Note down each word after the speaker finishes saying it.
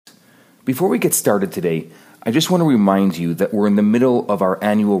Before we get started today, I just want to remind you that we're in the middle of our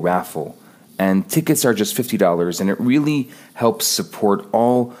annual raffle, and tickets are just $50, and it really helps support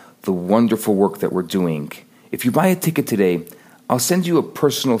all the wonderful work that we're doing. If you buy a ticket today, I'll send you a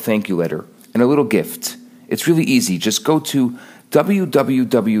personal thank you letter and a little gift. It's really easy. Just go to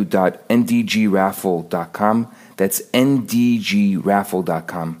www.ndgraffle.com. That's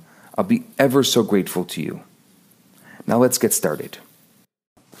ndgraffle.com. I'll be ever so grateful to you. Now let's get started.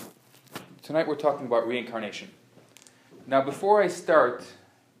 Tonight we're talking about reincarnation. Now before I start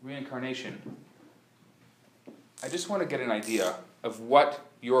reincarnation, I just want to get an idea of what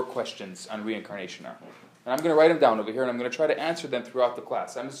your questions on reincarnation are. And I'm going to write them down over here, and I'm going to try to answer them throughout the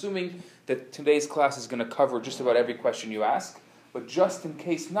class. I'm assuming that today's class is going to cover just about every question you ask, but just in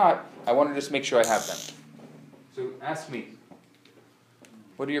case not, I want to just make sure I have them. So ask me,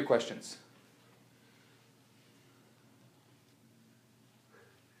 what are your questions?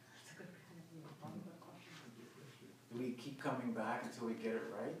 Do we keep coming back until we get it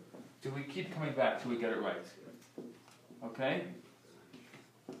right? Do we keep coming back till we get it right? Okay.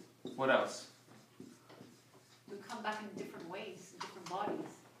 What else? We come back in different ways, in different bodies.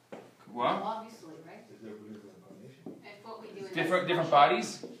 What? Well, obviously, right? Is there really reincarnation? If what we do in Different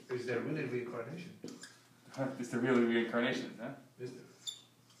bodies? Is there really reincarnation? Is there really reincarnation? Huh? Is there?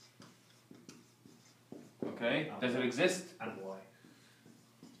 Okay. Does it exist? And why?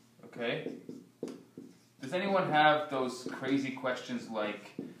 Okay. Does anyone have those crazy questions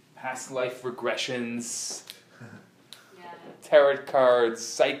like past life regressions, Yeah. tarot cards,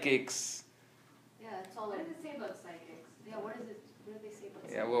 psychics? Yeah, it's all. What does it say about psychics? Yeah, what is it? What do they say about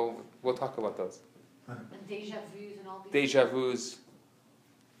Yeah, psychics? we'll talk about those. And deja vus and all these. Deja vus.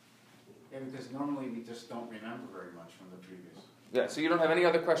 Yeah, because normally we just don't remember very much from the previous. Yeah, so you don't have any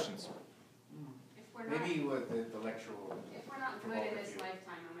other questions? If we're not, Maybe with the lecture will... if we're not good in this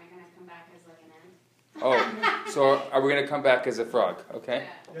lifetime, am I going to come back as like an ant? Oh, so are we going to come back as a frog? Okay.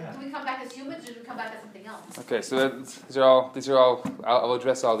 Yeah. Do we come back as humans, or do we come back as something else? Okay, so these are all. I'll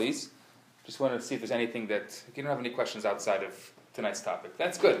address all these. Just wanted to see if there's anything that you don't have any questions outside of tonight's topic.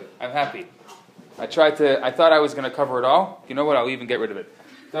 That's good. I'm happy. I thought I was going to cover it all. You know what? I'll even get rid of it.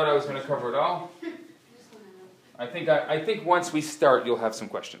 Thought I was going to cover it all. I think once we start, you'll have some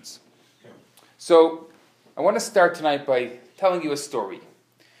questions. So I want to start tonight by telling you a story.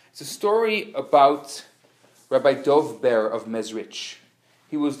 It's a story about Rabbi Dov Ber of Mezrich.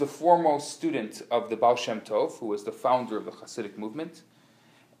 He was the foremost student of the Baal Shem Tov, who was the founder of the Hasidic movement.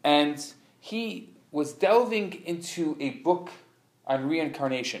 And he was delving into a book on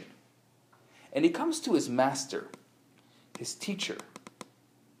reincarnation. And he comes to his master, his teacher,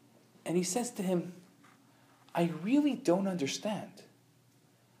 and he says to him, I really don't understand.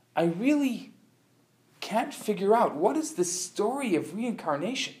 I really can't figure out what is the story of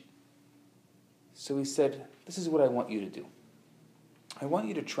reincarnation. So he said, this is what I want you to do. I want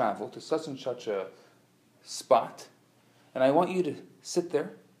you to travel to such and such a spot, and I want you to sit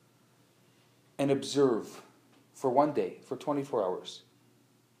there and observe for one day, for 24 hours,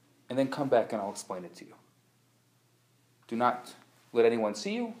 and then come back and I'll explain it to you. Do not let anyone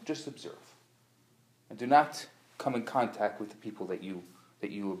see you, just observe. And do not come in contact with the people that you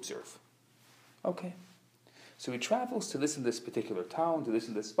observe. Okay. So he travels to this particular town, to this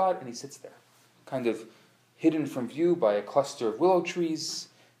spot, and he sits there, kind of hidden from view by a cluster of willow trees,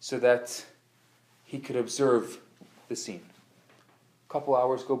 so that he could observe the scene. A couple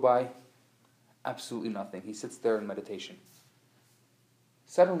hours go by, absolutely nothing. He sits there in meditation.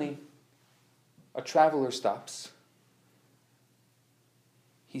 Suddenly, a traveler stops.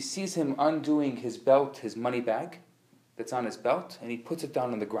 He sees him undoing his belt, his money bag that's on his belt, and he puts it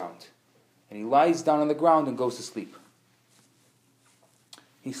down on the ground. And he lies down on the ground and goes to sleep.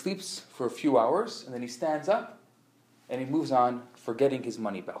 He sleeps for a few hours, and then he stands up, and he moves on, forgetting his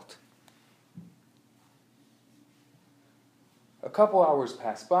money belt. A couple hours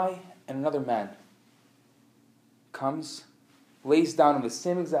pass by, and another man comes, lays down in the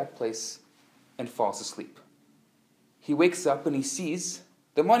same exact place, and falls asleep. He wakes up, and he sees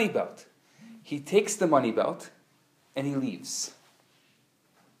the money belt. He takes the money belt, and he leaves.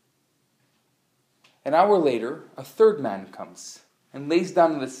 An hour later, a third man comes and lays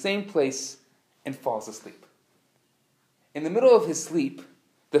down in the same place and falls asleep. In the middle of his sleep,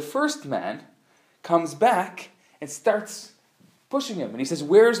 the first man comes back and starts pushing him. And he says,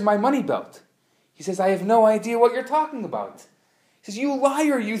 "Where's my money belt?" He says, "I have no idea what you're talking about." He says, "You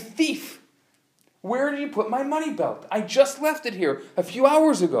liar, you thief. Where did you put my money belt? I just left it here a few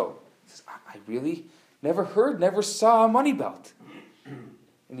hours ago." He says, "I really never saw a money belt."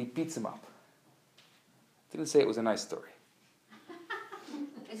 And he beats him up. Didn't say it was a nice story.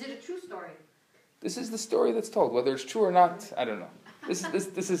 Is it a true story? story? This is the story that's told. Whether it's true or not, I don't know. This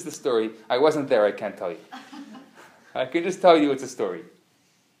is the story. I wasn't there, I can't tell you. I can just tell you it's a story.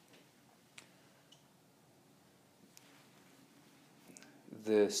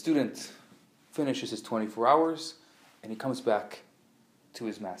 The student finishes his 24 hours and he comes back to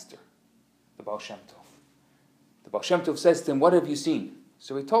his master, the Baal Shem Tov. The Baal Shem Tov says to him, "What have you seen?"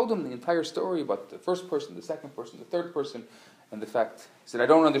 So he told him the entire story about the first person, the second person, the third person, and the fact. He said, "I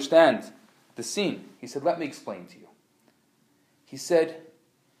don't understand the scene." He said, "Let me explain to you." He said,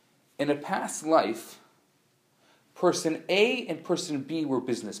 in a past life, person A and person B were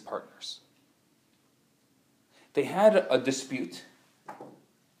business partners. They had a dispute,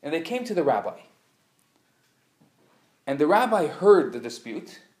 and they came to the rabbi. And the rabbi heard the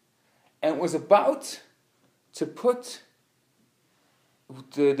dispute, and was about to put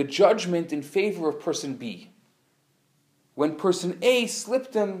the judgment in favor of person B, when person A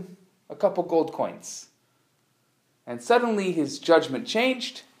slipped him a couple gold coins. And suddenly his judgment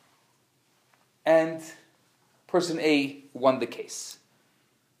changed, and person A won the case.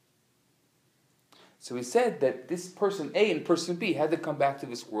 So he said that this person A and person B had to come back to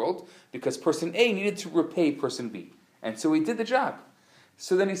this world because person A needed to repay person B. And so he did the job.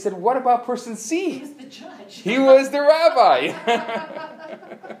 So then he said, "What about person C?" He was the judge. He was the rabbi.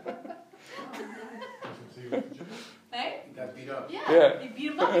 Hey? He got beat up. Yeah. He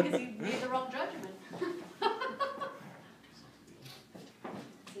beat him up because he made the wrong judgment.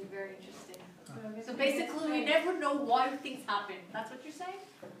 It's very interesting. So basically, we never know why things happen. That's what you're saying?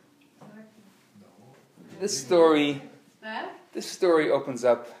 This story Huh? opens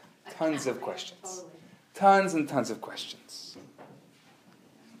up tons of questions. Totally. Tons and tons of questions.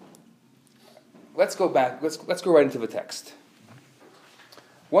 Let's go back. Let's go right into the text.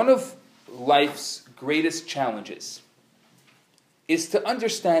 One of life's greatest challenges is to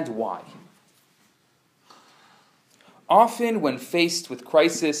understand why. Often when faced with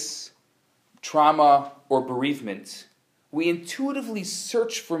crisis, trauma, or bereavement, we intuitively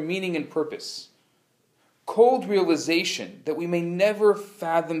search for meaning and purpose. Cold realization that we may never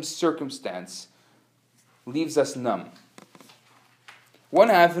fathom circumstance leaves us numb. One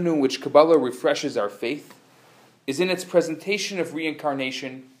avenue in which Kabbalah refreshes our faith is in its presentation of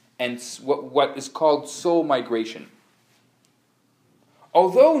reincarnation and what is called soul migration.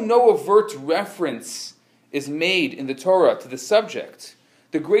 Although no overt reference is made in the Torah to the subject,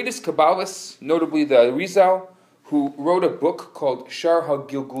 the greatest Kabbalists, notably the Arizal, who wrote a book called Shar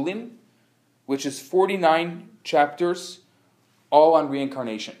HaGilgulim, which is 49 chapters, all on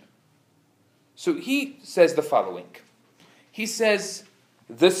reincarnation. So he says the following. He says,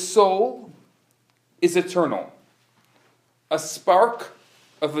 the soul is eternal, a spark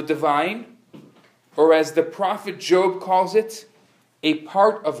of a divine, or as the prophet Job calls it, a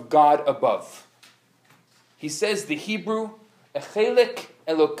part of God above. He says the Hebrew, Echelek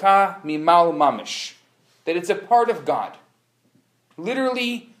Elokah Mimal Mamish, that it's a part of God.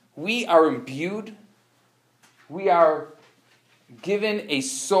 Literally, we are imbued, we are given a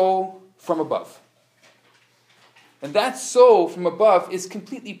soul from above. And that soul from above is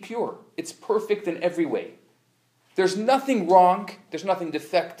completely pure. It's perfect in every way. There's nothing wrong, there's nothing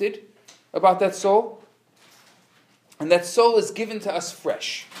defected about that soul. And that soul is given to us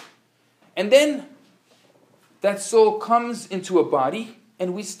fresh. And then that soul comes into a body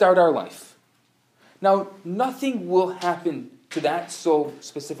and we start our life. Now, nothing will happen to that soul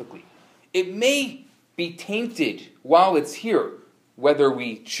specifically. It may be tainted while it's here, whether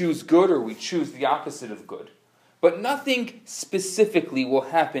we choose good or we choose the opposite of good. But nothing specifically will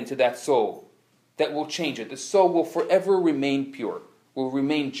happen to that soul that will change it. The soul will forever remain pure, will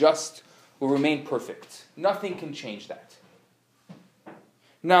remain just, will remain perfect. Nothing can change that.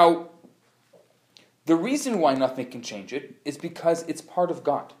 Now, the reason why nothing can change it is because it's part of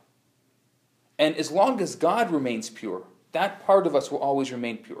God. And as long as God remains pure, that part of us will always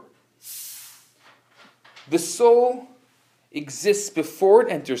remain pure. The soul exists before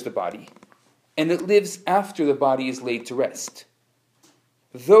it enters the body, and it lives after the body is laid to rest.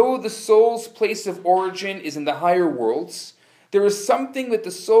 Though the soul's place of origin is in the higher worlds, there is something that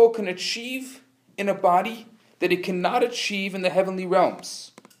the soul can achieve in a body that it cannot achieve in the heavenly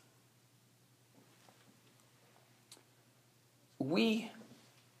realms.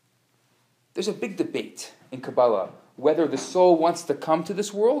 There's a big debate in Kabbalah whether the soul wants to come to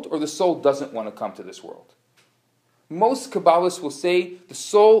this world or the soul doesn't want to come to this world. Most Kabbalists will say the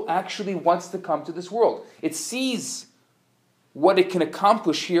soul actually wants to come to this world. It sees what it can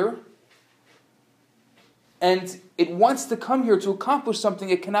accomplish here, and it wants to come here to accomplish something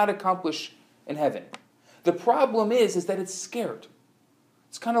it cannot accomplish in heaven. The problem is that it's scared.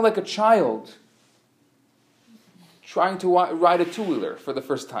 It's kind of like a child trying to ride a two-wheeler for the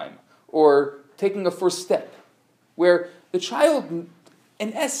first time, or taking a first step, where the child,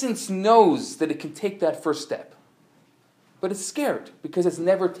 in essence, knows that it can take that first step, but it's scared because it's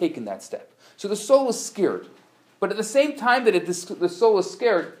never taken that step. So the soul is scared, but at the same time that the soul is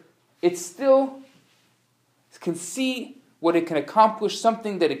scared, it still can see what it can accomplish,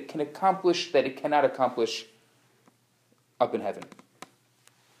 something that it can accomplish that it cannot accomplish up in heaven.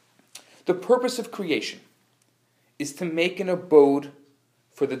 The purpose of creation is to make an abode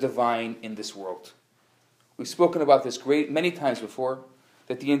for the divine in this world. We've spoken about this many times before,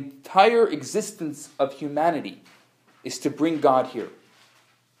 that the entire existence of humanity is to bring God here.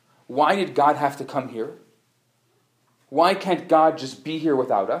 Why did God have to come here? Why can't God just be here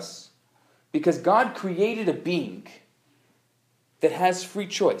without us? Because God created a being that has free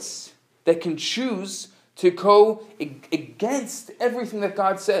choice, that can choose to go against everything that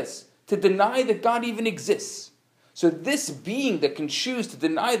God says, to deny that God even exists. So this being that can choose to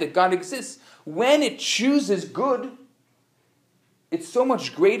deny that God exists, when it chooses good, it's so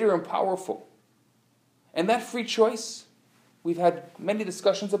much greater and powerful. And that free choice, we've had many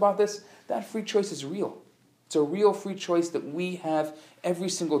discussions about this, that free choice is real. It's a real free choice that we have every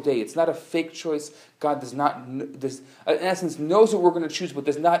single day. It's not a fake choice. God does not, in essence, knows what we're going to choose, but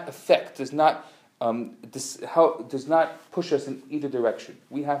does not affect, does not push us in either direction.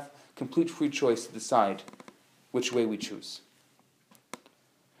 We have complete free choice to decide which way we choose.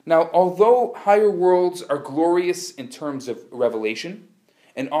 Now, although higher worlds are glorious in terms of revelation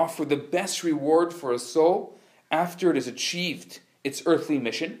and offer the best reward for a soul after it has achieved its earthly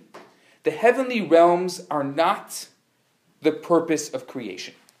mission, the heavenly realms are not the purpose of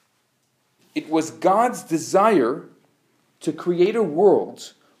creation. It was God's desire to create a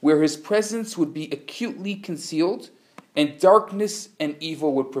world where His presence would be acutely concealed and darkness and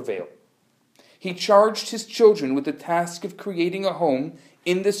evil would prevail. He charged His children with the task of creating a home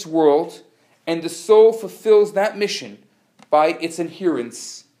in this world, and the soul fulfills that mission by its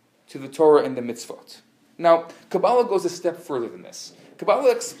adherence to the Torah and the mitzvot. Now, Kabbalah goes a step further than this.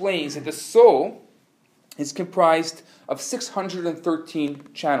 Kabbalah explains that the soul is comprised of 613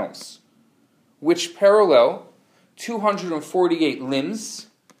 channels, which parallel 248 limbs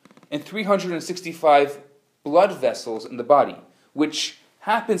and 365 blood vessels in the body, which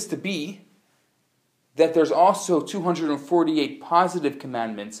happens to be that there's also 248 positive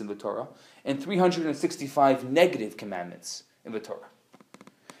commandments in the Torah and 365 negative commandments in the Torah.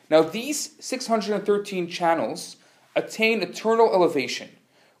 Now, these 613 channels attain eternal elevation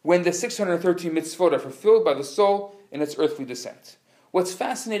when the 613 mitzvot are fulfilled by the soul in its earthly descent. What's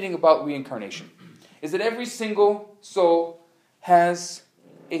fascinating about reincarnation is that every single soul has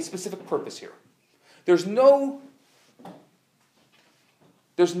a specific purpose here. There's nothing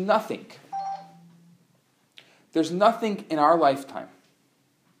in our lifetime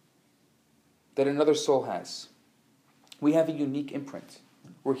that another soul has. We have a unique imprint.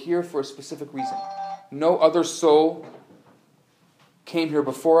 We're here for a specific reason. No other soul came here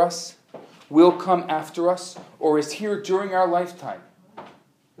before us, will come after us, or is here during our lifetime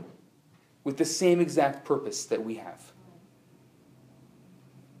with the same exact purpose that we have.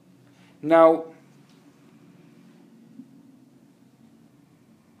 Now,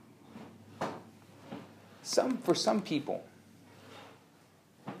 for some people,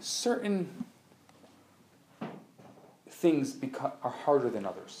 certain things are harder than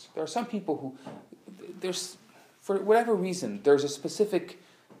others. There are some people who, for whatever reason, there's a specific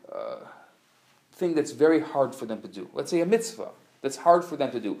thing that's very hard for them to do. Let's say a mitzvah that's hard for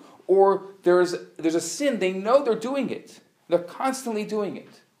them to do. Or there's a sin, they know they're doing it. They're constantly doing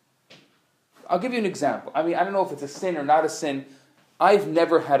it. I'll give you an example. I don't know if it's a sin or not a sin. I've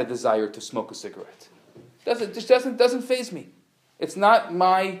never had a desire to smoke a cigarette. It just doesn't faze me. It's not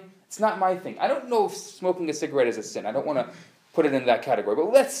my thing. I don't know if smoking a cigarette is a sin. I don't want to put it in that category.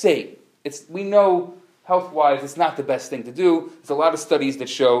 But let's say we know health-wise it's not the best thing to do. There's a lot of studies that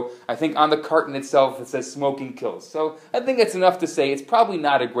show, I think on the carton itself it says smoking kills. So I think it's enough to say it's probably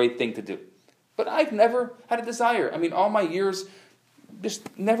not a great thing to do. But I've never had a desire. All my years,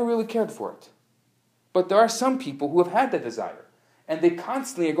 just never really cared for it. But there are some people who have had that desire. And they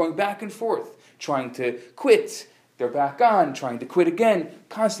constantly are going back and forth, trying to quit. They're back on, trying to quit again,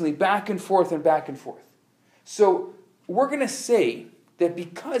 constantly back and forth and back and forth. So we're going to say that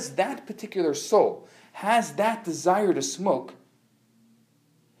because that particular soul has that desire to smoke,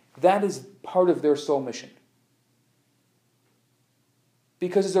 that is part of their soul mission.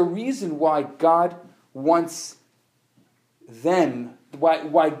 Because there's a reason why God wants them,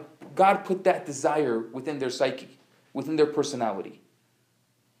 why God put that desire within their psyche, within their personality.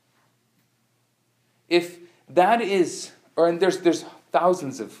 if that is, and there's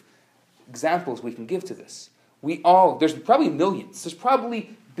thousands of examples we can give to this. There's probably millions, there's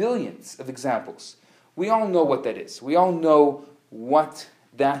probably billions of examples. We all know what that is. We all know what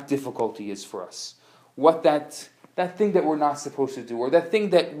that difficulty is for us. What that thing that we're not supposed to do, or that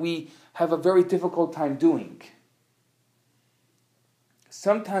thing that we have a very difficult time doing.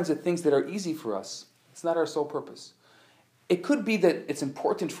 Sometimes the things that are easy for us, it's not our sole purpose. It could be that it's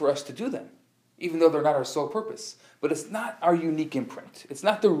important for us to do them, even though they're not our sole purpose. But it's not our unique imprint. It's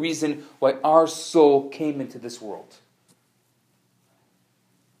not the reason why our soul came into this world.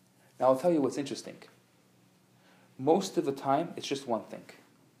 Now I'll tell you what's interesting. Most of the time, it's just one thing.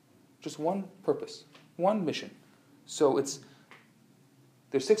 Just one purpose. One mission. So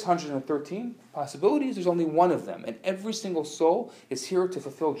there's 613 possibilities, there's only one of them. And every single soul is here to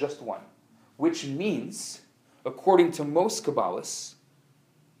fulfill just one. Which means, according to most Kabbalists,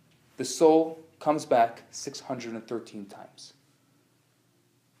 the soul comes back 613 times.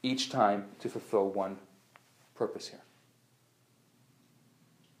 Each time to fulfill one purpose here.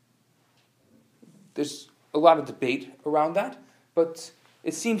 There's a lot of debate around that, but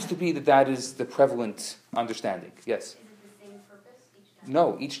it seems to be that is the prevalent understanding. Yes? Is it the same purpose each time?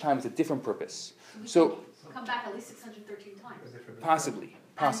 No, each time it's a different purpose. So we come back at least 613 times. Possibly.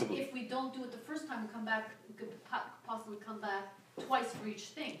 And if we don't do it the first time, we could possibly come back twice for each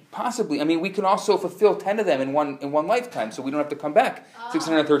thing. Possibly. I mean, we can also fulfill 10 of them in one lifetime, so we don't have to come back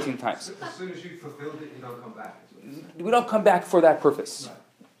 613 times. As soon as you've fulfilled it, you don't come back. We don't come back for that purpose. Right.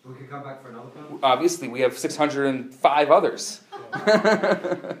 So we can come back for another purpose? Obviously, we have 605 others.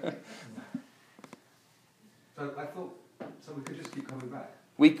 So we could just keep coming back.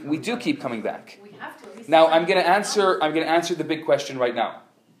 We do keep coming back. We have to. At least Now, I'm going to answer the big question right now.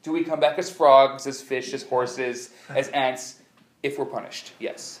 Do we come back as frogs, as fish, as horses, as ants, if we're punished?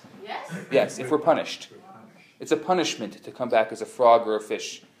 Yes. Yes? Yes, if we're punished. It's a punishment to come back as a frog or a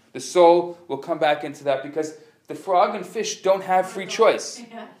fish. The soul will come back into that because the frog and fish don't have free choice.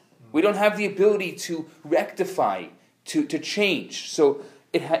 Yeah. We don't have the ability to rectify, to change. So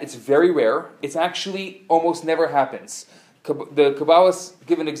it's very rare. It's actually almost never happens. The Kabbalists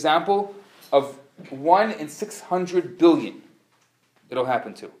give an example of 1 in 600 billion. It'll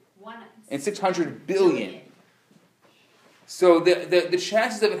happen to. 1 in 600 billion. So the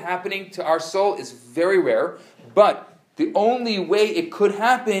chances of it happening to our soul is very rare, but the only way it could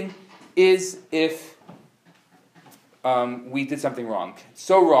happen is if we did something wrong.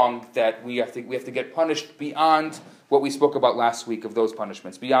 So wrong that we have to get punished beyond what we spoke about last week of those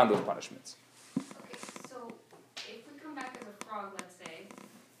punishments, beyond those punishments. Okay, so if we come back as a frog, let's say,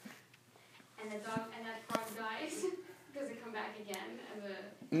 and that frog dies, does it come back again as a...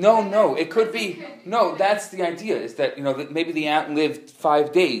 No, it could be... No, that's the idea, is that, that maybe the ant lived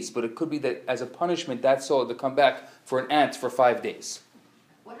 5 days, but it could be that as a punishment, that soul to come back for an ant for 5 days.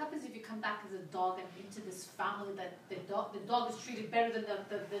 What happens if you come back as a dog and into this family that the dog is treated better than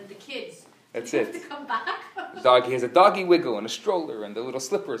the kids? That's Do you it. have to come back? The dog, he has a doggy wiggle and a stroller and the little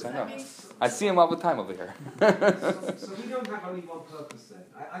slippers, I know. I see him all the time over here. So we don't have only one purpose then.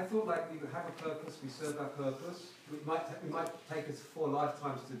 I thought like we have a purpose, we serve our purpose. It might take us 4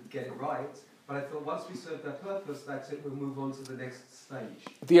 lifetimes to get it right, but I thought once we serve that purpose, that's it, we'll move on to the next stage.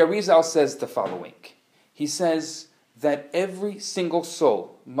 The Arizal says the following. He says that every single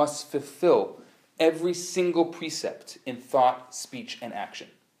soul must fulfill every single precept in thought, speech, and action.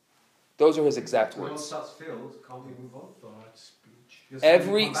 Those are his exact So once words. that's filled, can't we move on? Thought, speech. You're saying we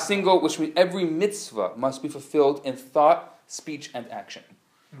Every come back- single, which means every mitzvah must be fulfilled in thought, speech, and action.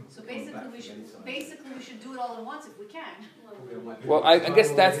 So basically we should do it all at once if we can. Well, I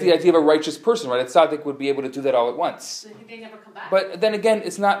guess that's the idea of a righteous person, right? A tzaddik would be able to do that all at once. So they never come back. But then again,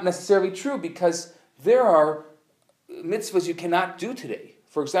 it's not necessarily true because there are mitzvahs you cannot do today.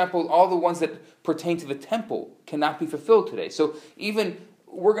 For example, all the ones that pertain to the temple cannot be fulfilled today. So even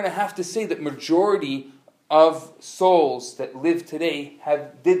we're going to have to say that majority of souls that live today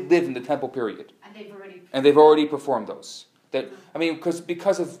did live in the temple period. And they've already Performed those.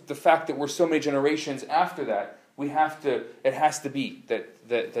 Because of the fact that we're so many generations after that, it has to be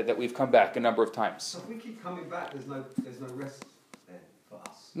that we've come back a number of times. So if we keep coming back, there's no rest then for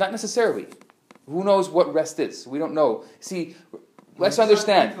us. Not necessarily. Who knows what rest is? We don't know. See, let's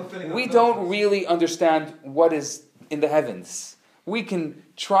understand. We don't really understand what is in the heavens. We can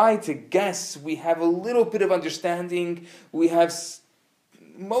try to guess. We have a little bit of understanding. We have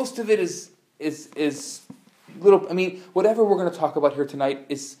most of it is little. Whatever we're going to talk about here tonight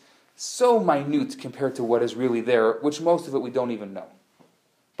is so minute compared to what is really there, which most of it we don't even know.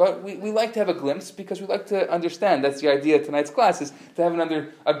 But we like to have a glimpse because we like to understand. That's the idea of tonight's class, is to have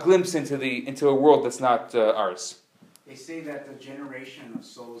a glimpse into a world that's not ours. They say that the generation of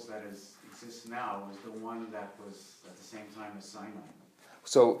souls that exists now is the one that was at the same time as Sinai.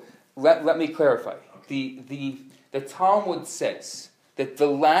 So let me clarify. The Talmud says that the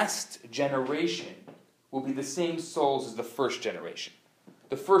last generation will be the same souls as the first generation.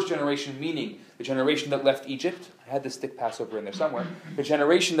 The first generation meaning the generation that left Egypt. I had the stick Passover in there somewhere. The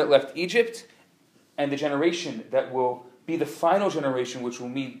generation that left Egypt and the generation that will be the final generation, which will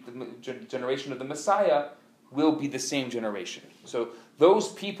mean the generation of the Messiah, will be the same generation. So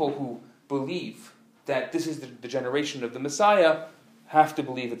those people who believe that this is the generation of the Messiah have to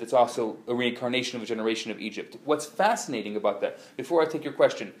believe that it's also a reincarnation of a generation of Egypt. What's fascinating about that, before I take your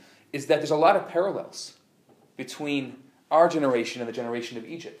question, is that there's a lot of parallels between our generation and the generation of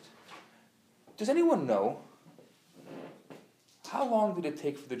Egypt. Does anyone know how long did it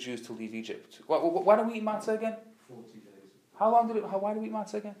take for the Jews to leave Egypt? Why do we eat matzah again? 40 days. Why do we eat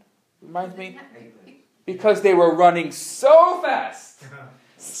matzah again? Reminds me. Because they were running so fast.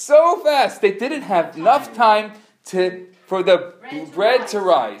 So fast. They didn't have enough time for the bread to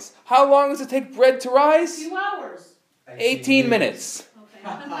rise. How long does it take bread to A rise? few hours. 18 minutes.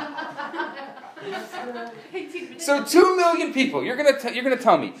 Okay. 18 minutes. So 2 million people, you're gonna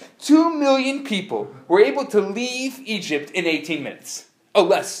tell me, 2 million people were able to leave Egypt in 18 minutes. Oh,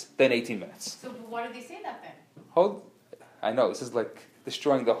 less than 18 minutes. So why did they say that then? I know, this is like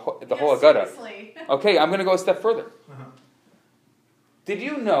destroying the whole Yeah, Agada. seriously. Okay, I'm gonna go a step further. Did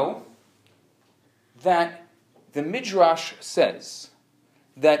you know that the Midrash says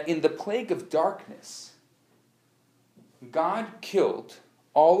that in the plague of darkness, God killed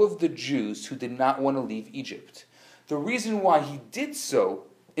all of the Jews who did not want to leave Egypt? The reason why he did so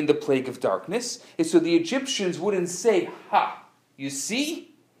in the plague of darkness is so the Egyptians wouldn't say, "Ha, you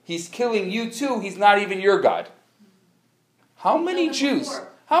see? He's killing you too. He's not even your God." How many Jews?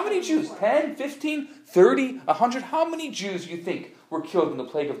 How many Jews? 10, 15, 30, 100? How many Jews you think were killed in the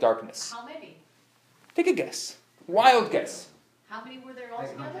plague of darkness? How many? Take a guess. Wild guess. How many were there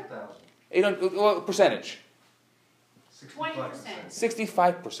altogether? 800,000. Percentage. 20%.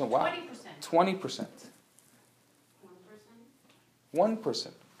 65%. Wow. 20%. 20%. 1%.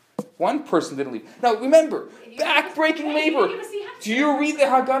 1%. One person didn't leave. Now remember, back-breaking labor. Do you read the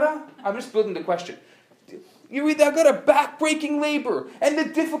Haggadah? I'm just building the question. You read the Haggadah, back-breaking labor, and the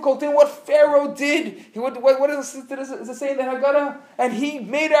difficulty in what Pharaoh did. What is it saying in the Haggadah? And he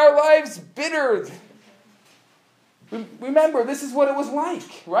made our lives bitter. Remember, this is what it was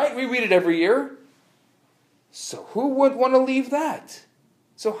like, right? We read it every year. So who would want to leave that?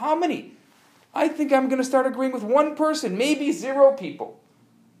 So how many? I think I'm going to start agreeing with one person, maybe 0 people.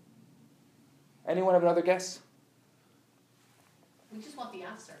 Anyone have another guess? We just want the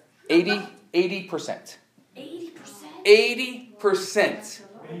answer. 80%. 80%? 80%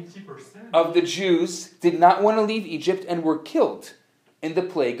 of the Jews did not want to leave Egypt and were killed in the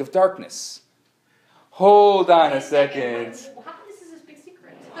plague of darkness. Hold on a second. How come this is a big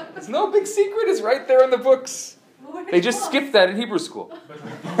secret? It's no big secret. It's right there in the books. They just skipped that in Hebrew school. But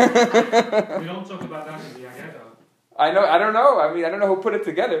we don't talk about that in the Haggadah. I don't know. I mean, I don't know who put it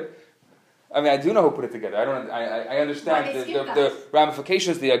together. I mean, I do know who put it together. I understand Why they skip the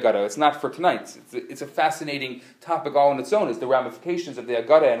ramifications of the Haggadah. It's not for tonight. It's a fascinating topic all on its own, is the ramifications of the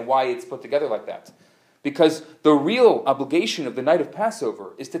Haggadah and why it's put together like that. Because the real obligation of the night of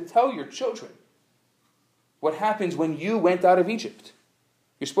Passover is to tell your children what happens when you went out of Egypt.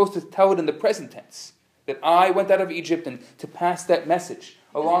 You're supposed to tell it in the present tense, that I went out of Egypt, and to pass that message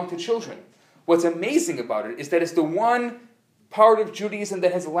along to children. What's amazing about it is that it's the one part of Judaism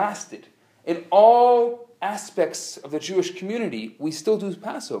that has lasted. In all aspects of the Jewish community, we still do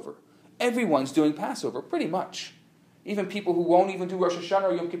Passover. Everyone's doing Passover, pretty much. Even people who won't even do Rosh Hashanah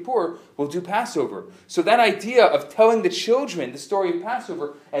or Yom Kippur will do Passover. So that idea of telling the children the story of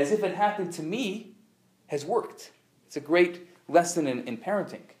Passover as if it happened to me has worked. It's a great lesson in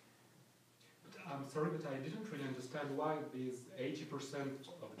parenting. I'm sorry, but I didn't really understand why these 80%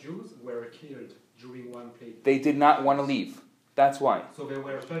 of Jews were killed during one plague. They did not want to leave. That's why. So they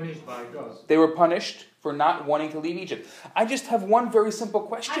were punished by God. They were punished for not wanting to leave Egypt. I just have one very simple How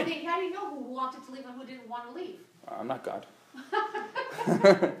question. do you know who wanted to leave and who didn't want to leave? I'm not God.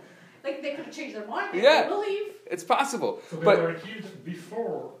 Like they could have changed their mind. They Yeah. didn't leave. It's possible. So they But were killed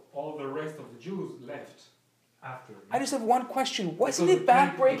before all the rest of the Jews left. After. I just have one question. Wasn't Because it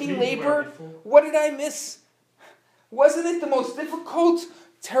back-breaking the plague were labor? before. What did I miss? Wasn't it the most difficult,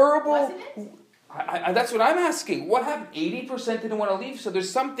 terrible? Wasn't it? That's what I'm asking. What happened? 80% didn't want to leave, so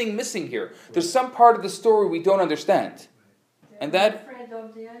there's something missing here. There's some part of the story we don't understand. Yeah. And that, afraid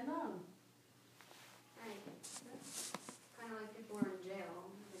of the unknown. Right. That's kind of like people who are in jail.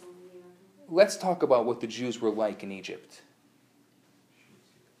 They don't leave. let's talk about what the Jews were like in Egypt.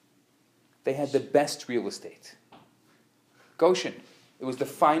 They had the best real estate. Goshen. It was the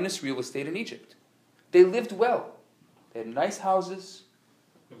finest real estate in Egypt. They lived well. They had nice houses.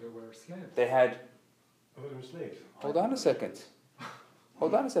 They were slaves. They had... Oh, they were slaves. Hold on a second.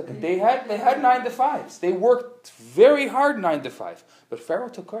 Hold on a second. They had 9 to 5s. They worked very hard 9 to 5. But Pharaoh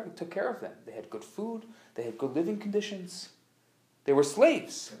took care of them. They had good food. They had good living conditions. They were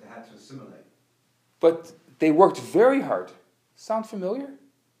slaves. But they had to assimilate. But they worked very hard. Sound familiar?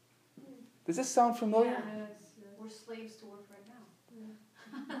 Does this sound familiar? Yeah, we're slaves to work right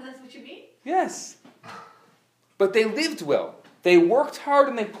now. That's what you mean? Yes. But they lived well. They worked hard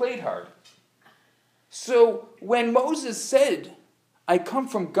and they played hard. So when Moses said, I come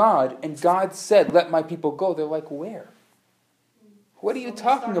from God, and God said, let my people go, they're like, where? What are you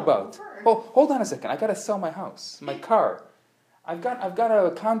talking about? Oh, hold on a second. I got to sell my house, my car. I've got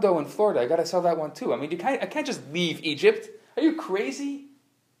a condo in Florida. I got to sell that one too. I mean, I can't just leave Egypt. Are you crazy?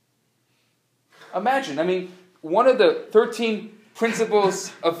 Imagine. I mean, one of the 13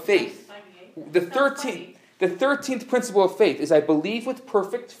 principles of faith. The 13th principle of faith is I believe with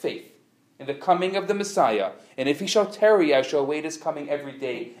perfect faith in the coming of the Messiah, and if he shall tarry, I shall await his coming every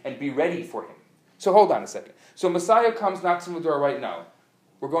day and be ready for him. So hold on a second. So Messiah comes, knocks on the door right now.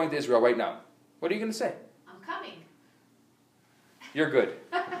 We're going to Israel right now. What are you going to say? I'm coming. You're good.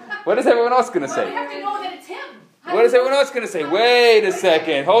 What is everyone else going to Well, say? we have to know that it's him. How What do is you everyone know- else going to say? Wait a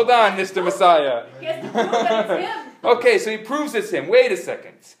second. Hold on, Mr. Messiah. He has to prove that it's him. Okay, so he proves it's him. Wait a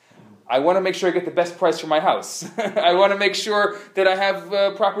second. I want to make sure I get the best price for my house. I want to make sure that I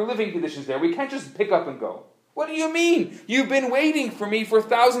have proper living conditions there. We can't just pick up and go. What do you mean? You've been waiting for me for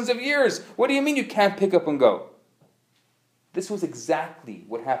thousands of years. What do you mean you can't pick up and go? This was exactly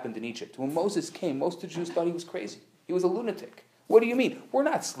what happened in Egypt. When Moses came, most of the Jews thought he was crazy. He was a lunatic. What do you mean? We're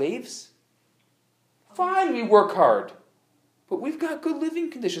not slaves. Fine, we work hard. But we've got good living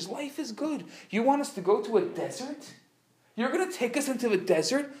conditions. Life is good. You want us to go to a desert? You're going to take us into a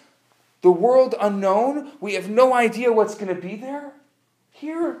desert? The world unknown? We have no idea what's going to be there?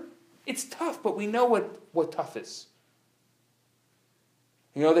 Here, it's tough, but we know what tough is.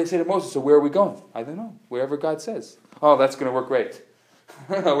 You know, they say to Moses, so where are we going? I don't know. Wherever God says. Oh, that's going to work great.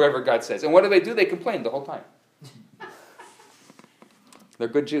 Wherever God says. And what do? They complain the whole time. They're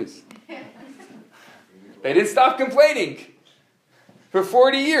good Jews. They didn't stop complaining. For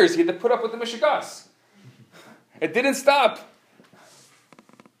 40 years, he had to put up with the Mishigas. It didn't stop.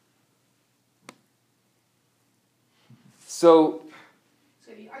 So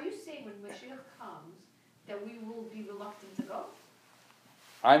Are you saying when Mashiach comes that we will be reluctant to go?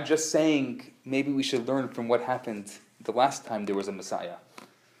 I'm just saying maybe we should learn from what happened the last time there was a Messiah.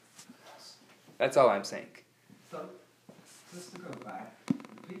 That's all I'm saying. So, just to go back,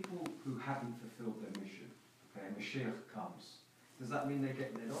 people who haven't fulfilled their mission, okay, Mashiach comes, does that mean they're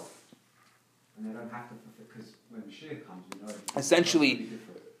getting it off? And they don't have to fulfill, because when Mashiach comes, we know it's Essentially, completely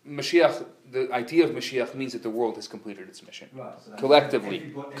different. Mashiach, the idea of Mashiach means that the world has completed its mission. Right, so that's Collectively,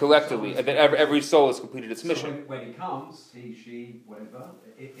 every that soul is- every soul has completed its So mission. when he comes, he, she, whatever,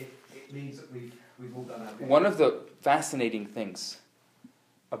 it means that we've all done our bit. One of the fascinating things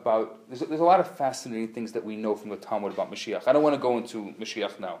about, there's a lot of fascinating things that we know from the Talmud about Mashiach. I don't want to go into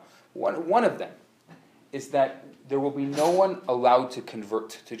Mashiach now. One of them is that there will be no one allowed to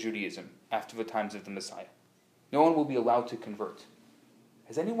convert to Judaism after the times of the Messiah. No one will be allowed to convert.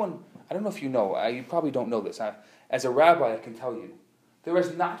 Has anyone, I don't know if you know, you probably don't know this. As a rabbi, I can tell you, there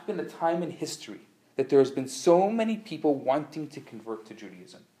has not been a time in history that there has been so many people wanting to convert to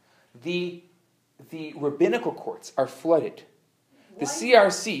Judaism. The rabbinical courts are flooded. The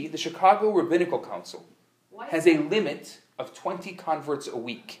CRC, the Chicago Rabbinical Council, has a limit of 20 converts a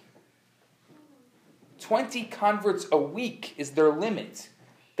week. 20 converts a week is their limit.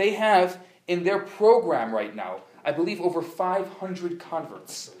 They have, in their program right now, I believe over 500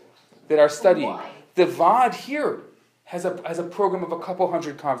 converts that are studying. Why? The VOD here has a program of a couple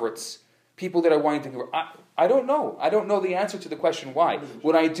hundred converts, people that are wanting to convert. I don't know. I don't know the answer to the question why.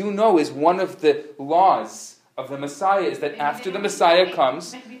 What I do know is one of the laws of the Messiah is that after the Messiah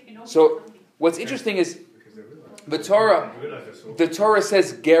comes, so what's interesting is the Torah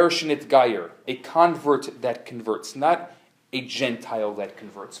says ger shenit gayer, a convert that converts, not a Gentile that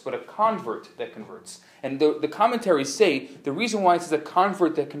converts, but a convert that converts. And the commentaries say the reason why it says a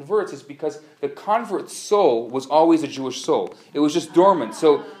convert that converts is because the convert's soul was always a Jewish soul. It was just dormant.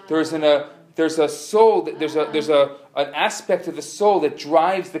 So there's a soul, there's an aspect of the soul that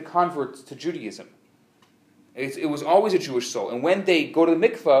drives the convert to Judaism. It was always a Jewish soul. And when they go to the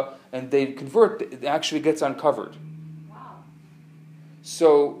mikveh and they convert, it actually gets uncovered. Wow.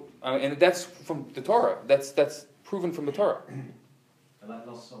 So, and that's from the Torah. That's proven from the Torah. And like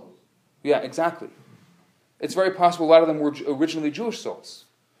lost souls. Yeah, exactly. It's very possible a lot of them were originally Jewish souls.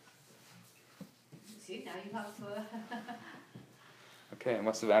 See, now you have Okay, I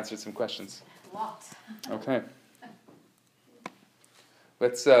must have answered some questions. a lot. Okay.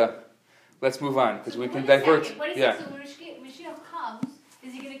 Let's move on, because we can Wait a divert. second, wait a Yeah. second. So when Mashiach comes,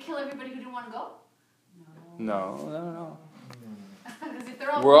 is he going to kill everybody who didn't want to go? No. Because if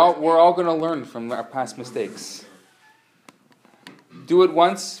they're all We're all going to learn from our past mistakes. Do it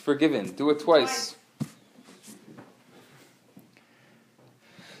once, forgiven. Do it twice.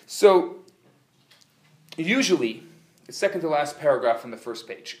 So, usually, the second to last paragraph on the first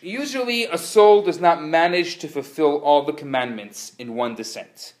page. Usually, a soul does not manage to fulfill all the commandments in one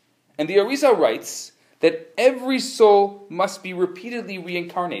descent. And the Arizal writes that every soul must be repeatedly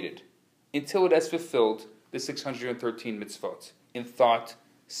reincarnated until it has fulfilled the 613 mitzvot in thought,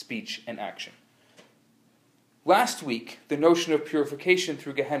 speech, and action. Last week, the notion of purification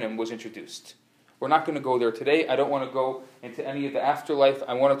through Gehenna was introduced. We're not going to go there today. I don't want to go into any of the afterlife.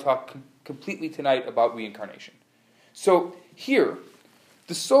 I want to talk completely tonight about reincarnation. So here,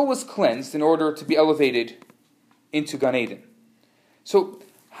 the soul was cleansed in order to be elevated into Gan Eden. So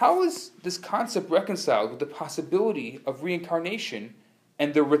how is this concept reconciled with the possibility of reincarnation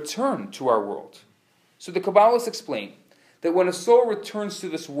and the return to our world? So the Kabbalists explain that when a soul returns to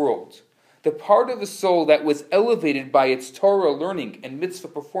this world, the part of the soul that was elevated by its Torah learning and mitzvah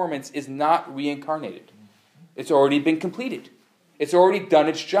performance is not reincarnated. It's already been completed. It's already done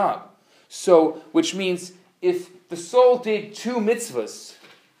its job. So, which means if the soul did 2 mitzvahs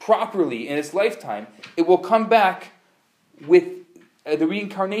properly in its lifetime, it will come back with the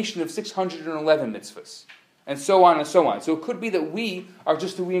reincarnation of 611 mitzvahs. And so on and so on. So it could be that we are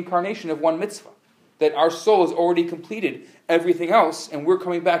just a reincarnation of 1 mitzvah. That our soul has already completed everything else, and we're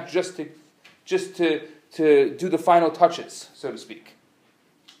coming back just to do the final touches, so to speak.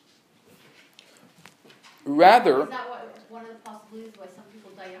 Rather, Is that one of the possibilities why some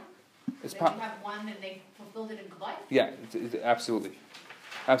people die young? It's They po- have one and they fulfilled it in life? yeah, absolutely.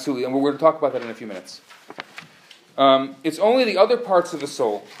 Absolutely, and we're going to talk about that in a few minutes. It's only the other parts of the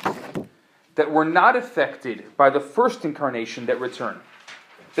soul that were not affected by the first incarnation that return.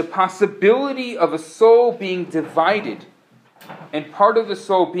 The possibility of a soul being divided and part of the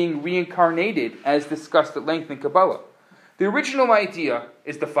soul being reincarnated, as discussed at length in Kabbalah. The original idea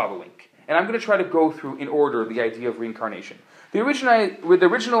is the following, and I'm going to try to go through in order the idea of reincarnation. The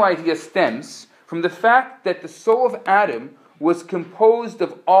original idea stems from the fact that the soul of Adam was composed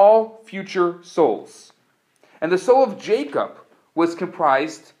of all future souls. And the soul of Jacob was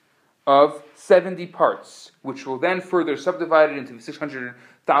comprised of 70 parts, which were then further subdivided into the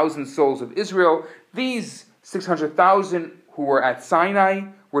 600,000 souls of Israel. These 600,000 who were at Sinai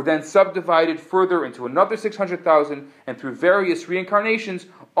were then subdivided further into another 600,000, and through various reincarnations,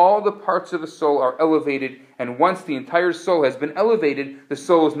 all the parts of the soul are elevated, and once the entire soul has been elevated, the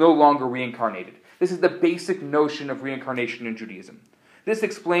soul is no longer reincarnated. This is the basic notion of reincarnation in Judaism. This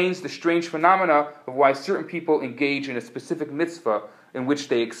explains the strange phenomena of why certain people engage in a specific mitzvah in which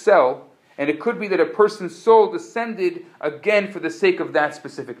they excel, and it could be that a person's soul descended again for the sake of that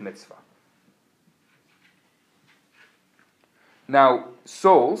specific mitzvah. Now,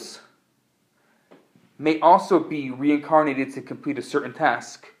 souls may also be reincarnated to complete a certain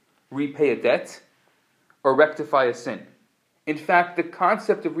task, repay a debt, or rectify a sin. In fact, the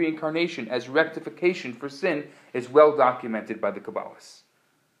concept of reincarnation as rectification for sin is well documented by the Kabbalists.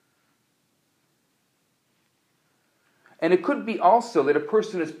 And it could be also that a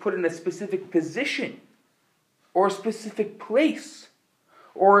person is put in a specific position, or a specific place,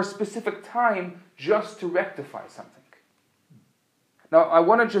 or a specific time just to rectify something. Now, I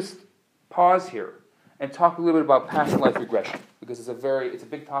want to just pause here and talk a little bit about past life regression, because it's a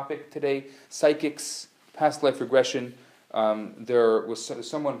big topic today. Psychics, past life regression. There was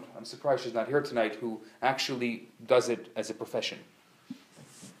someone, I'm surprised she's not here tonight, who actually does it as a profession.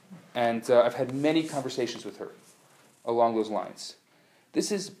 And I've had many conversations with her along those lines.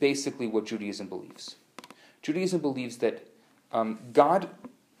 This is basically what Judaism believes. Judaism believes that God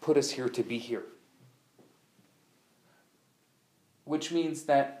put us here to be here. Which means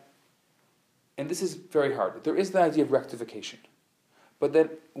that, and this is very hard, there is the idea of rectification, but that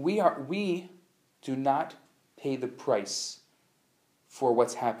we do not pay the price for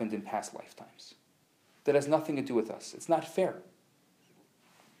what's happened in past lifetimes. That has nothing to do with us. It's not fair.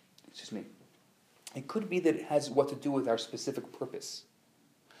 It's just me. It could be that it has what to do with our specific purpose.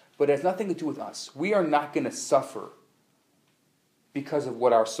 but it has nothing to do with us. We are not going to suffer because of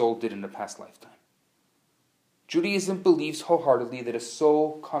what our soul did in the past lifetime. Judaism believes wholeheartedly that a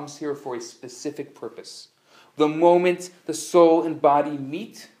soul comes here for a specific purpose. The moment the soul and body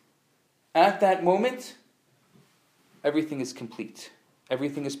meet, at that moment, everything is complete.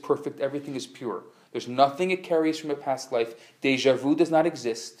 Everything is perfect. Everything is pure. There's nothing it carries from a past life. Deja vu does not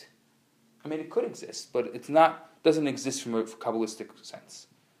exist. I mean, it could exist, but it's not. Doesn't exist from a Kabbalistic sense.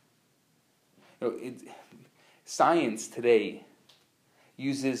 Science today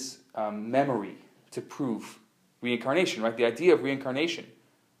uses memory to prove reincarnation, right? The idea of reincarnation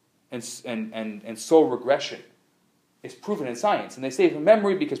and soul regression is proven in science. And they say from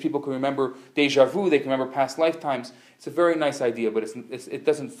memory because people can remember deja vu, they can remember past lifetimes. It's a very nice idea, but it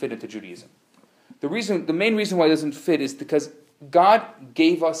doesn't fit into Judaism. The main reason why it doesn't fit is because God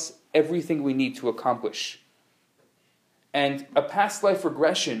gave us everything we need to accomplish. And a past life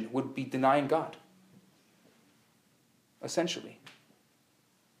regression would be denying God, essentially.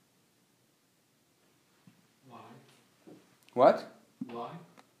 Why? What? Why?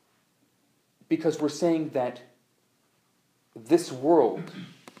 Because we're saying that this world,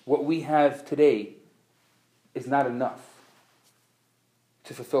 what we have today, is not enough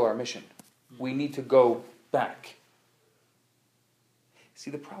to fulfill our mission. We need to go back.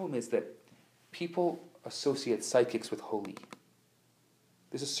 See, the problem is that people associate psychics with holy.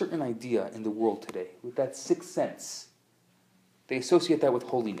 There's a certain idea in the world today, with that sixth sense. They associate that with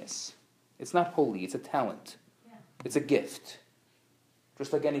holiness. It's not holy, it's a talent. Yeah. It's a gift.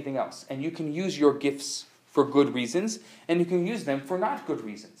 Just like anything else. And you can use your gifts for good reasons, and you can use them for not good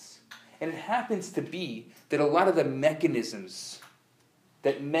reasons. And it happens to be that a lot of the mechanisms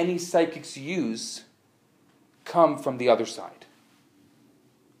that many psychics use come from the other side.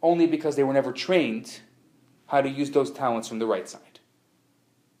 Only because they were never trained how to use those talents from the right side.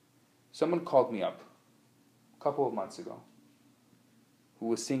 Someone called me up a couple of months ago who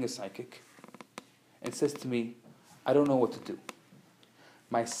was seeing a psychic and says to me, I don't know what to do.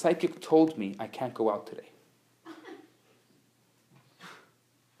 My psychic told me I can't go out today.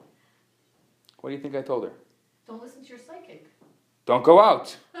 What do you think I told her? Don't listen to your psychic. Don't go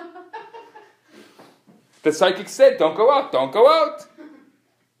out. The psychic said, don't go out, don't go out.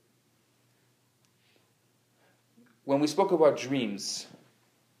 When we spoke about dreams,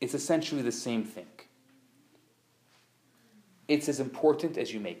 it's essentially the same thing. It's as important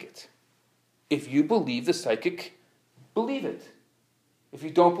as you make it. If you believe the psychic, believe it. If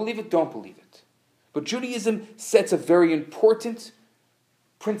you don't believe it, don't believe it. But Judaism sets a very important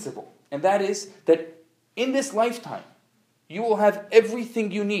principle, and that is that in this lifetime, you will have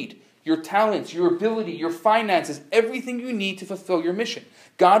everything you need. Your talents, your ability, your finances, everything you need to fulfill your mission.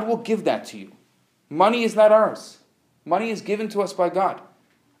 God will give that to you. Money is not ours. Money is given to us by God.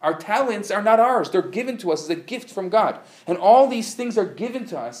 Our talents are not ours. They're given to us as a gift from God. And all these things are given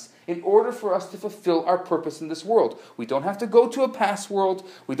to us in order for us to fulfill our purpose in this world. We don't have to go to a past world.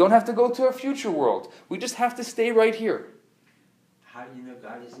 We don't have to go to a future world. We just have to stay right here. How do you know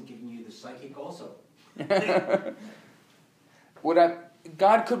God isn't giving you the psychic also?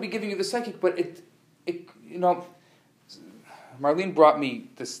 God could be giving you the psychic, but Marlene brought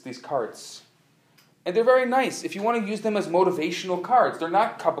me these cards. And they're very nice. If you want to use them as motivational cards, they're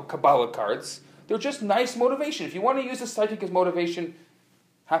not Kabbalah cards. They're just nice motivation. If you want to use the psychic as motivation,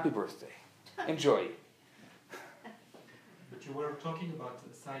 happy birthday. Enjoy. But you were talking about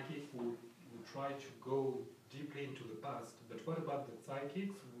the psychic who try to go deeply into the past. But what about the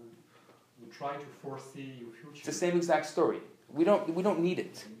psychics who try to foresee your future? It's the same exact story. We don't need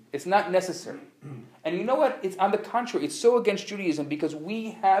it. It's not necessary. And you know what? It's on the contrary. It's so against Judaism because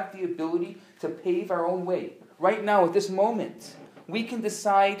we have the ability to pave our own way. Right now, at this moment, we can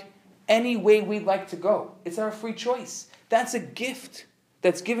decide any way we'd like to go. It's our free choice. That's a gift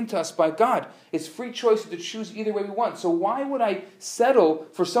that's given to us by God. It's free choice to choose either way we want. So why would I settle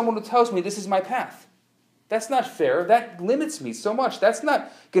for someone who tells me this is my path? That's not fair. That limits me so much. That's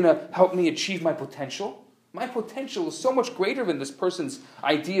not going to help me achieve my potential. My potential is so much greater than this person's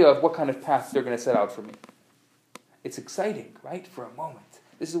idea of what kind of path they're going to set out for me. It's exciting, right, for a moment.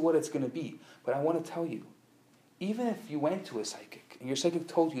 This is what it's going to be. But I want to tell you, even if you went to a psychic and your psychic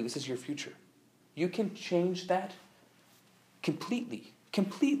told you this is your future, you can change that completely.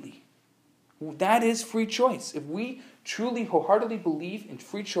 Completely. That is free choice. If we truly, wholeheartedly believe in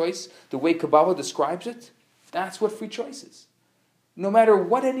free choice, the way Kabbalah describes it, that's what free choice is. No matter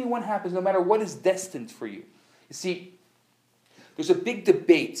what anyone happens, no matter what is destined for you. You see, there's a big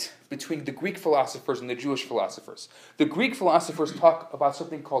debate between the Greek philosophers and the Jewish philosophers. The Greek philosophers talk about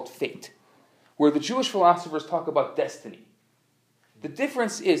something called fate, where the Jewish philosophers talk about destiny. The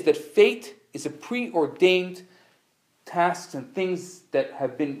difference is that fate is a preordained tasks and things that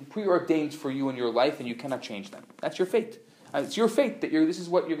have been preordained for you in your life, and you cannot change them. That's your fate. It's your fate that this is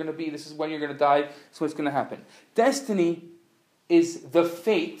what you're going to be, this is when you're going to die, this is what's going to happen. Destiny is the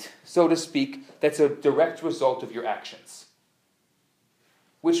fate, so to speak, that's a direct result of your actions.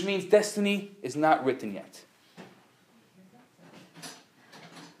 Which means destiny is not written yet.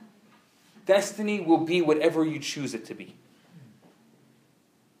 Destiny will be whatever you choose it to be.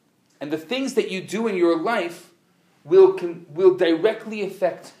 And the things that you do in your life will directly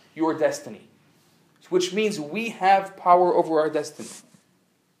affect your destiny. Which means we have power over our destiny.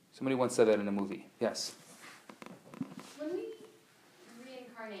 Somebody once said that in a movie. Yes? When we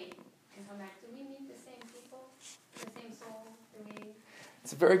reincarnate and come back, do we meet the same people? The same soul?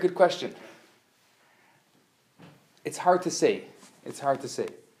 It's a very good question. It's hard to say. It's hard to say.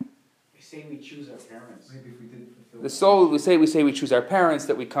 We say we choose our parents. Maybe if we didn't fulfill The soul, we say we choose our parents,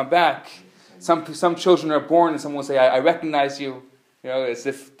 that we come back. Some children are born and someone will say, I recognize you. As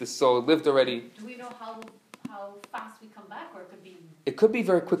if the soul lived already. Do we know how fast we come back, or it could be? It could be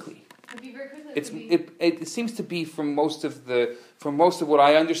very quickly. Could be very quickly. It seems to be from most of what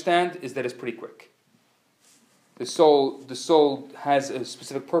I understand is that it's pretty quick. The soul has a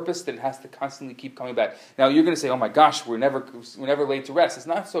specific purpose that it has to constantly keep coming back. Now you're going to say, "Oh my gosh, we're never laid to rest." It's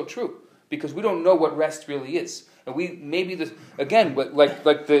not so true because we don't know what rest really is. And like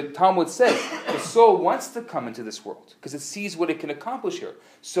the Talmud says, the soul wants to come into this world because it sees what it can accomplish here.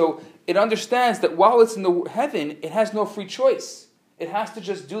 So it understands that while it's in the heaven, it has no free choice. It has to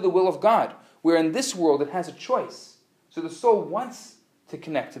just do the will of God. Where in this world, it has a choice. So the soul wants to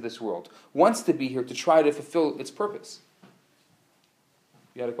connect to this world, wants to be here to try to fulfill its purpose.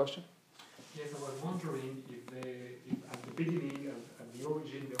 You had a question? Yes, I was wondering if at the beginning, at the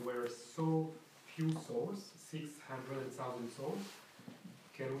origin, there were so few souls, 600,000 souls.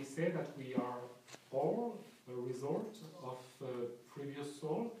 Can we say that we are all the result of previous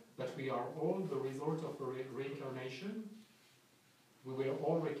soul? That we are all the result of reincarnation? We were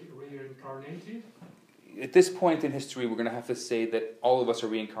all reincarnated? At this point in history, we're going to have to say that all of us are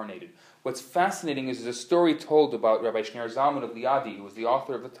reincarnated. What's fascinating is there's a story told about Rabbi Shneur Zalman of Liadi, who was the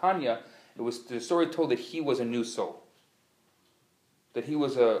author of the Tanya. It was the story told that he was a new soul. That he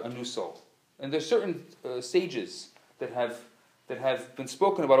was a new soul. And there's certain sages that have been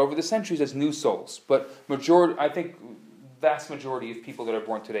spoken about over the centuries as new souls. But I think vast majority of people that are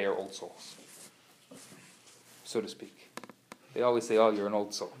born today are old souls, so to speak. They always say, "Oh, you're an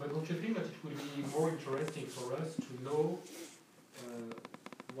old soul." But don't you think that it would be more interesting for us to know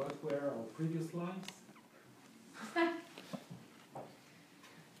what were our previous lives?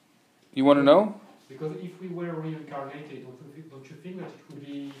 You want to know? Because if we were reincarnated, don't you think that it would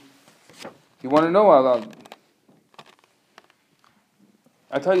be... You want to know?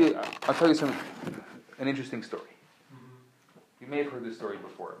 I'll tell you an interesting story. You may have heard this story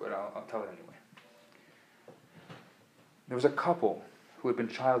before, but I'll tell it anyway. There was a couple who had been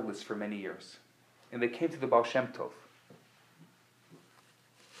childless for many years, and they came to the Baal Shem Tov,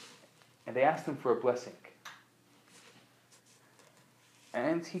 and they asked him for a blessing.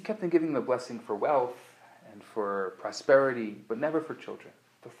 And he kept on giving them a blessing for wealth and for prosperity, but never for children.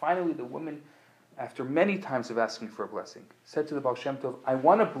 But finally, the woman, after many times of asking for a blessing, said to the Baal Shem Tov, "I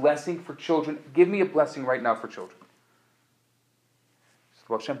want a blessing for children. Give me a blessing right now for children." So the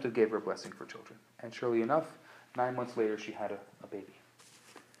Baal Shem Tov gave her a blessing for children. And surely enough, 9 months later, she had a baby.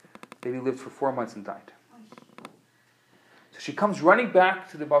 The baby lived for 4 months and died. So she comes running back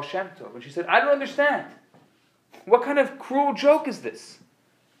to the Baal Shem Tov, and she said, "I don't understand. What kind of cruel joke is this?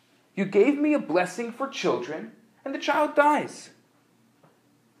 You gave me a blessing for children, and the child dies."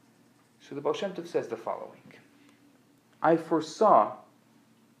 So the Baal Shem Tov says the following: "I foresaw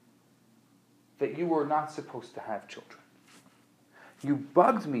that you were not supposed to have children. You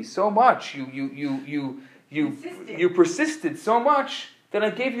bugged me so much. You persisted so much that I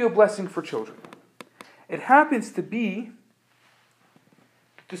gave you a blessing for children. It happens to be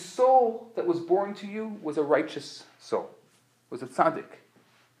that the soul that was born to you was a righteous soul, was a tzaddik.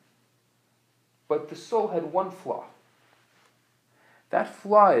 But the soul had one flaw. That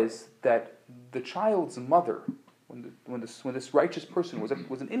flaw is that the child's mother, when this righteous person was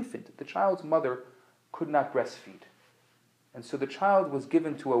an infant, the child's mother could not breastfeed. And so the child was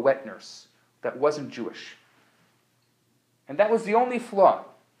given to a wet nurse that wasn't Jewish. And that was the only flaw.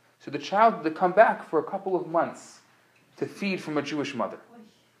 So the child had to come back for a couple of months to feed from a Jewish mother.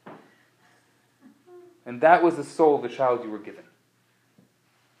 And that was the soul of the child you were given."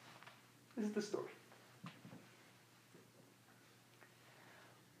 This is the story.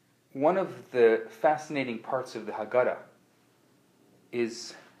 One of the fascinating parts of the Haggadah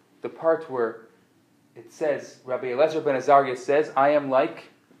is the part where it says, Rabbi Eliezer ben Azariah says, I am like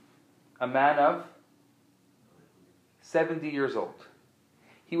a man of 70 years old.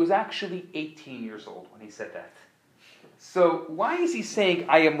 He was actually 18 years old when he said that. So why is he saying,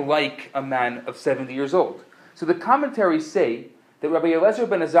 I am like a man of 70 years old? So the commentaries say that Rabbi Eliezer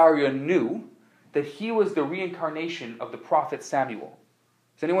ben Azariah knew that he was the reincarnation of the prophet Samuel.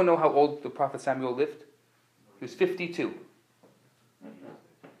 Does anyone know how old the prophet Samuel lived? He was 52.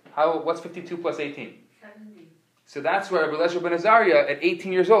 What's 52 plus 18? 70. So that's where Rabbi Eliezer ben Azariah, at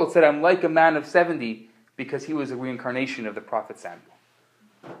 18 years old, said, I'm like a man of 70, because he was a reincarnation of the prophet Samuel.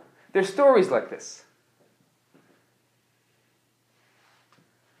 There's stories like this.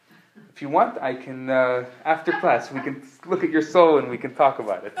 If you want, I can, after class, we can look at your soul and we can talk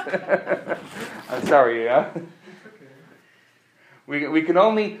about it. I'm sorry, yeah? We can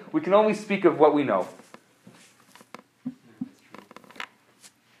only speak of what we know.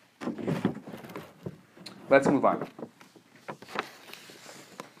 Let's move on.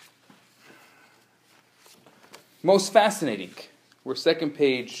 Most fascinating. We're second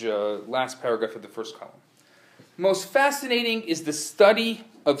page, last paragraph of the first column. Most fascinating is the study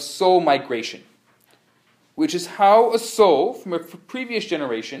of soul migration, which is how a soul from a previous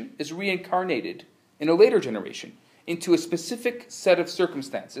generation is reincarnated in a later generation into a specific set of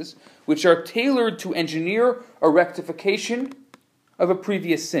circumstances which are tailored to engineer a rectification of a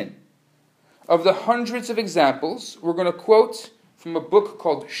previous sin. Of the hundreds of examples, we're going to quote from a book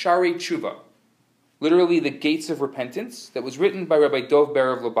called Sharei Tshuva, literally the Gates of Repentance, that was written by Rabbi Dov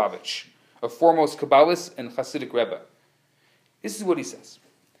Ber of Lubavitch, a foremost Kabbalist and Hasidic Rebbe. This is what he says.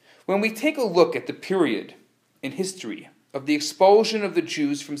 When we take a look at the period in history of the expulsion of the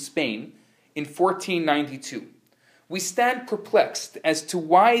Jews from Spain in 1492, we stand perplexed as to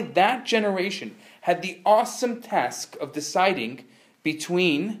why that generation had the awesome task of deciding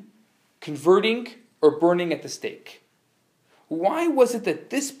between converting or burning at the stake. Why was it that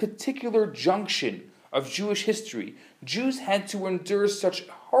this particular junction of Jewish history, Jews had to endure such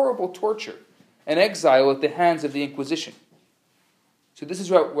horrible torture and exile at the hands of the Inquisition? So this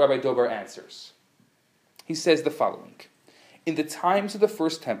is what Rabbi Dober answers. He says the following. In the times of the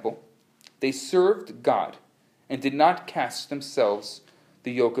first temple, they served God and did not cast themselves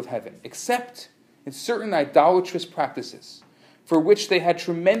the yoke of heaven, except in certain idolatrous practices, for which they had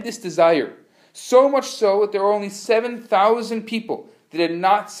tremendous desire, so much so that there were only 7,000 people that had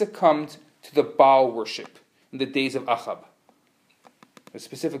not succumbed to the Baal worship in the days of Achab.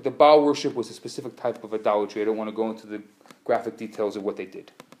 The Baal worship was a specific type of idolatry. I don't want to go into the graphic details of what they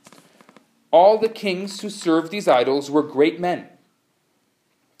did. All the kings who served these idols were great men,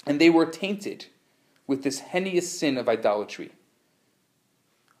 and they were tainted with this heinous sin of idolatry.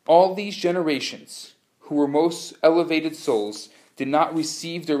 All these generations, who were most elevated souls, did not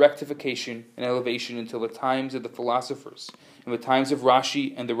receive their rectification and elevation until the times of the philosophers, and the times of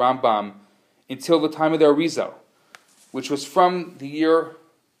Rashi and the Rambam, until the time of the Arizal, which was from the year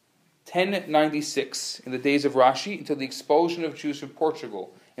 1096 in the days of Rashi until the expulsion of Jews from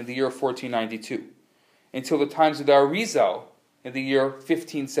Portugal in the year 1492, until the times of the Arizal in the year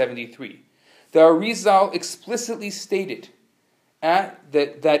 1573. The Arizal explicitly stated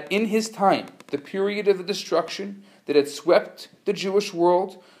that in his time, the period of the destruction that had swept the Jewish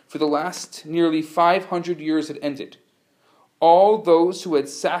world for the last nearly 500 years had ended. All those who had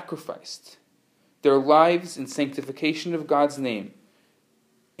sacrificed their lives in sanctification of God's name,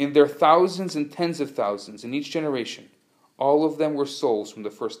 in their thousands and tens of thousands in each generation, all of them were souls from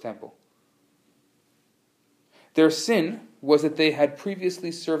the first temple. Their sin was that they had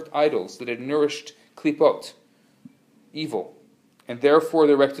previously served idols that had nourished klipot, evil, and therefore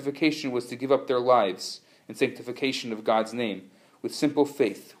their rectification was to give up their lives in sanctification of God's name with simple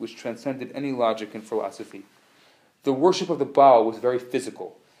faith which transcended any logic and philosophy. The worship of the Baal was very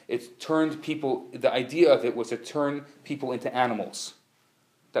physical. It turned people, the idea of it was to turn people into animals.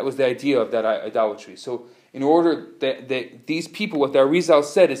 That was the idea of that idolatry. So in order that these people, what the Arizal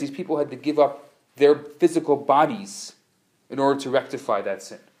said is these people had to give up their physical bodies in order to rectify that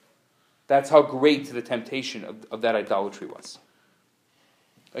sin. That's how great the temptation of that idolatry was.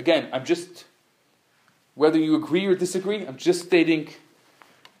 Again, whether you agree or disagree, I'm just stating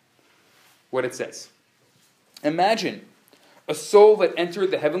what it says. Imagine a soul that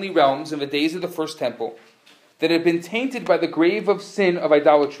entered the heavenly realms in the days of the first temple that had been tainted by the grave of sin of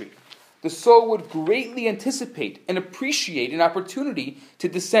idolatry. The soul would greatly anticipate and appreciate an opportunity to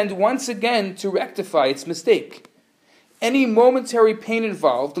descend once again to rectify its mistake. Any momentary pain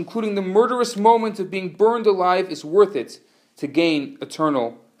involved, including the murderous moment of being burned alive, is worth it to gain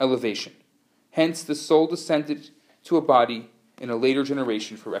eternal elevation. Hence, the soul descended to a body in a later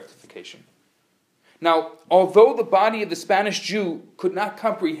generation for rectification. Now, although the body of the Spanish Jew could not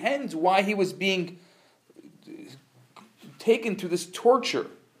comprehend why he was being taken through this torture,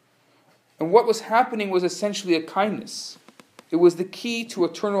 and what was happening was essentially a kindness. It was the key to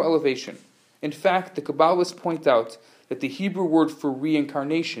eternal elevation. In fact, the Kabbalists point out that the Hebrew word for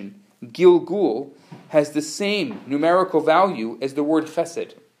reincarnation, Gilgul, has the same numerical value as the word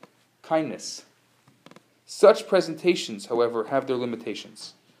chesed, kindness. Such presentations, however, have their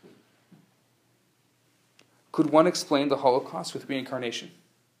limitations. Could one explain the Holocaust with reincarnation?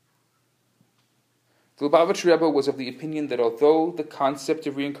 The Lubavitcher Rebbe was of the opinion that although the concept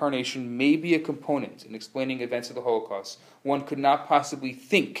of reincarnation may be a component in explaining events of the Holocaust, one could not possibly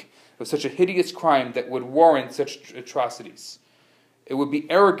think of such a hideous crime that would warrant such atrocities. It would be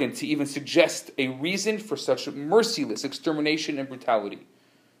arrogant to even suggest a reason for such merciless extermination and brutality.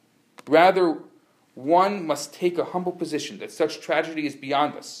 Rather, one must take a humble position that such tragedy is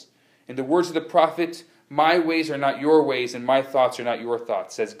beyond us. In the words of the prophet, "My ways are not your ways, and my thoughts are not your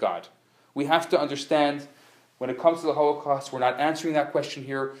thoughts," says God. We have to understand, when it comes to the Holocaust, we're not answering that question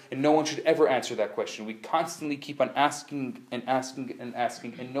here, and no one should ever answer that question. We constantly keep on asking and asking and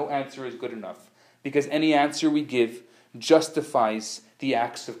asking, and no answer is good enough, because any answer we give justifies the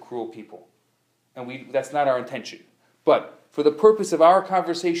acts of cruel people. And that's not our intention. But for the purpose of our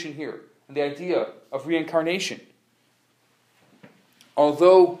conversation here, and the idea of reincarnation,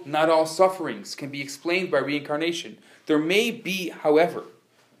 although not all sufferings can be explained by reincarnation, there may be, however,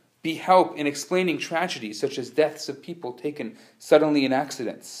 help in explaining tragedies such as deaths of people taken suddenly in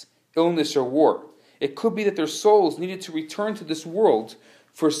accidents, illness, or war. It could be that their souls needed to return to this world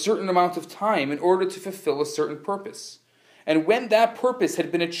for a certain amount of time in order to fulfill a certain purpose. And when that purpose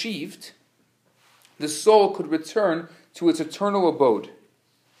had been achieved, the soul could return to its eternal abode.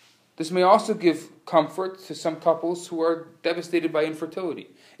 This may also give comfort to some couples who are devastated by infertility.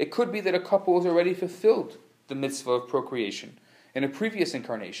 It could be that a couple has already fulfilled the mitzvah of procreation in a previous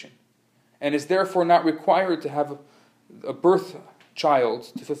incarnation, and is therefore not required to have a birth child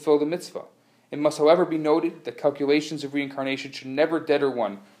to fulfill the mitzvah. It must, however, be noted that calculations of reincarnation should never deter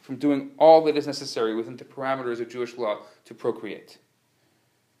one from doing all that is necessary within the parameters of Jewish law to procreate.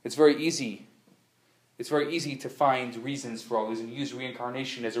 It's very easy to find reasons for all this and use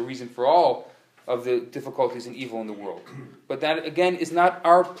reincarnation as a reason for all of the difficulties and evil in the world. But that, again, is not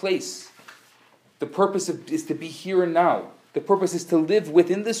our place. The purpose is to be here and now. The purpose is to live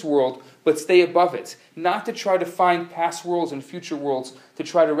within this world, but stay above it. Not to try to find past worlds and future worlds to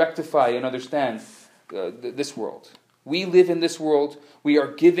try to rectify and understand this world. We live in this world. We are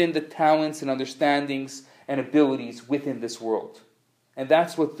given the talents and understandings and abilities within this world. And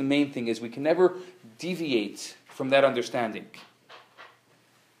that's what the main thing is. We can never deviate from that understanding.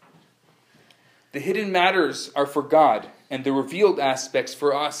 The hidden matters are for God, and the revealed aspects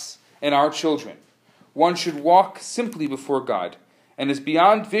for us and our children. One should walk simply before God, and is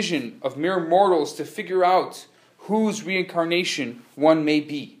beyond vision of mere mortals to figure out whose reincarnation one may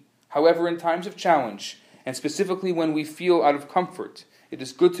be. However, in times of challenge, and specifically when we feel out of comfort, it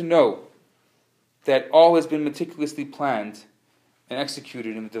is good to know that all has been meticulously planned and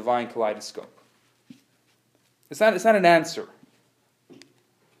executed in the divine kaleidoscope. It's not an answer.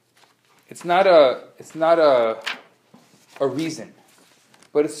 It's not a reason,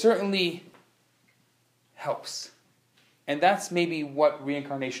 but it certainly helps. And that's maybe what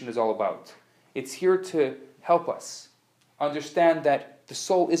reincarnation is all about. It's here to help us understand that the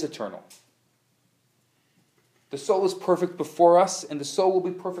soul is eternal. The soul is perfect before us, and the soul will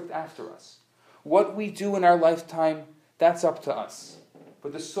be perfect after us. What we do in our lifetime, that's up to us.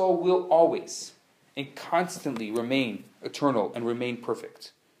 But the soul will always and constantly remain eternal and remain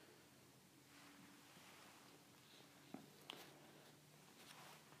perfect.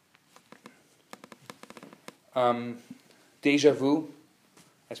 Deja vu,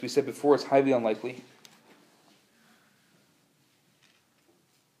 as we said before, is highly unlikely.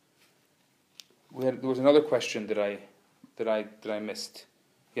 There was another question that I missed.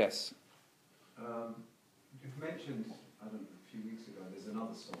 Yes. You've mentioned, I don't know, a few weeks ago, there's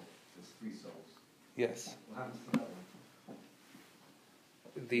another soul. There's 3 souls. Yes. What happens to that one?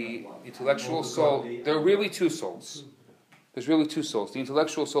 The intellectual soul. There are really 2 souls. There's really 2 souls. The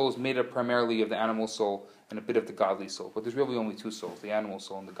intellectual soul is made up primarily of the animal soul and a bit of the godly soul. But there's really only 2 souls, the animal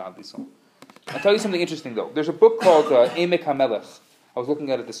soul and the godly soul. I'll tell you something interesting, though. There's a book called Emek HaMelech. I was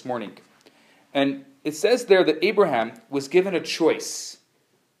looking at it this morning. And it says there that Abraham was given a choice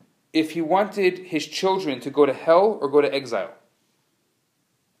if he wanted his children to go to hell or go to exile.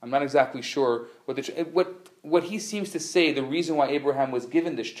 I'm not exactly sure what he seems to say. The reason why Abraham was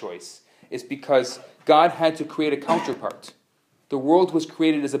given this choice is because God had to create a counterpart The world was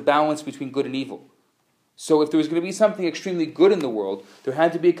created as a balance between good and evil. So if there was going to be something extremely good in the world, there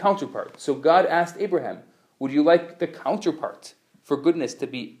had to be a counterpart. So God asked Abraham, would you like the counterpart for goodness to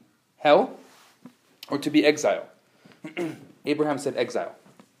be hell or to be exile? Abraham said exile.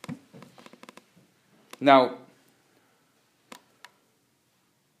 Now,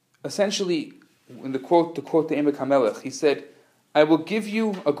 essentially, in the quote to Emek HaMelech, he said, I will give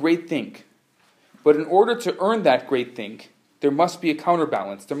you a great thing, but in order to earn that great thing, there must be a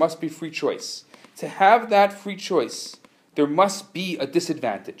counterbalance, there must be free choice. To have that free choice, there must be a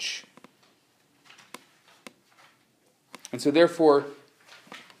disadvantage. And so therefore,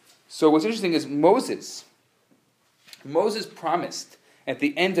 what's interesting is Moses promised at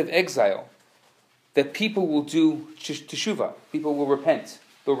the end of exile that people will do teshuvah, people will repent,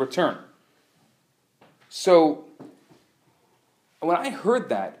 they'll return. So, when I heard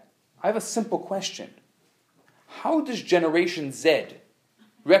that, I have a simple question. How does Generation Z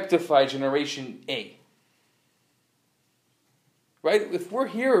rectify Generation A? Right? If we're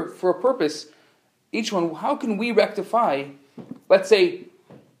here for a purpose, each one, how can we rectify, let's say,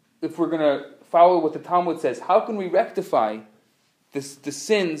 if we're going to follow what the Talmud says, how can we rectify the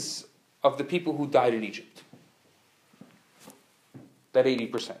sins of the people who died in Egypt? That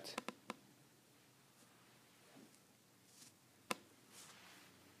 80%.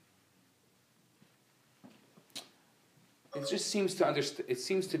 It just seems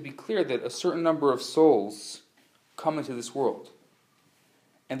to be clear that a certain number of souls come into this world.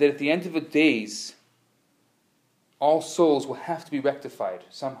 And that at the end of the days, all souls will have to be rectified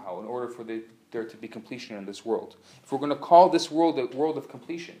somehow in order for there to be completion in this world. If we're going to call this world a world of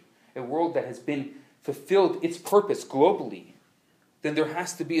completion, a world that has been fulfilled its purpose globally, then there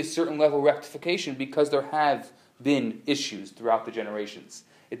has to be a certain level of rectification because there have been issues throughout the generations.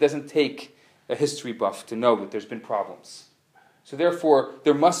 It doesn't take a history buff to know that there's been problems. So therefore,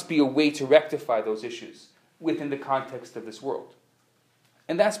 there must be a way to rectify those issues within the context of this world.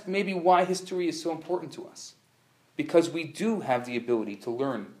 And that's maybe why history is so important to us. Because we do have the ability to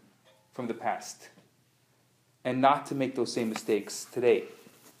learn from the past and not to make those same mistakes today.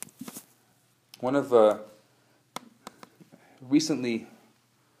 Recently,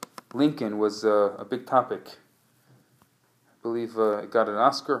 Lincoln was a big topic. I believe it got an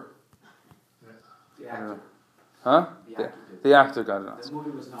Oscar. The actor. Huh? The actor did. The actor got an Oscar. The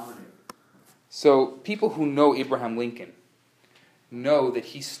movie was nominated. So people who know Abraham Lincoln know that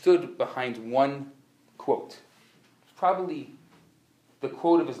he stood behind one quote. Probably the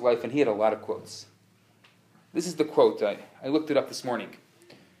quote of his life, and he had a lot of quotes. This is the quote. I looked it up this morning.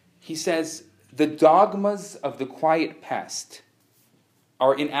 He says, "The dogmas of the quiet past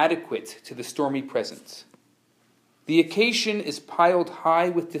are inadequate to the stormy present. The occasion is piled high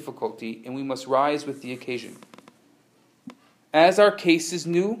with difficulty, and we must rise with the occasion. As our case is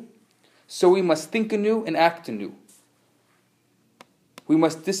new, so we must think anew and act anew. We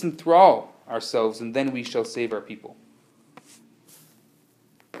must disenthrall ourselves, and then we shall save our people."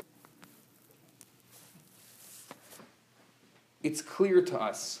 It's clear to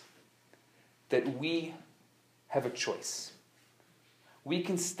us that we have a choice. We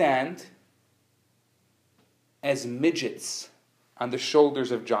can stand as midgets on the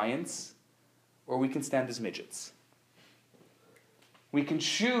shoulders of giants, or we can stand as midgets. We can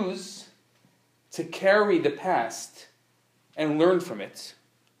choose to carry the past and learn from it,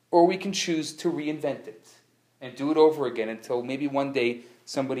 or we can choose to reinvent it and do it over again until maybe one day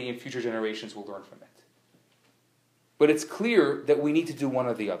somebody in future generations will learn from it. But it's clear that we need to do one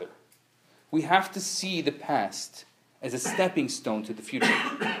or the other. We have to see the past as a stepping stone to the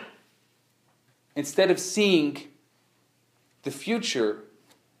future. Instead of seeing the future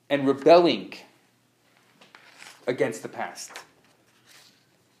and rebelling against the past.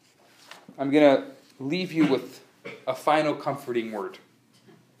 I'm going to leave you with a final comforting word.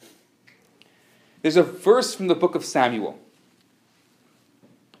 There's a verse from the book of Samuel.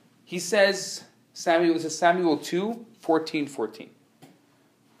 He says, this is Samuel 2, 14.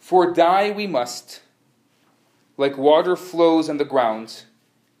 "For die we must, like water flows on the ground,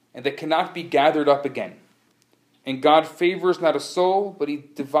 and that cannot be gathered up again. And God favors not a soul, but he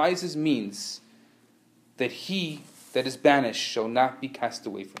devises means that he that is banished shall not be cast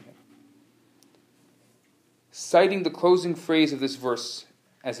away from him." Citing the closing phrase of this verse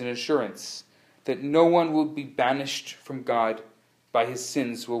as an assurance that no one will be banished from God by his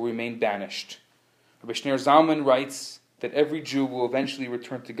sins will remain banished. Rabbi Shneur Zalman writes that every Jew will eventually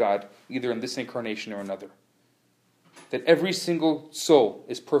return to God, either in this incarnation or another. That every single soul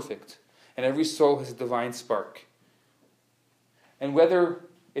is perfect, and every soul has a divine spark. And whether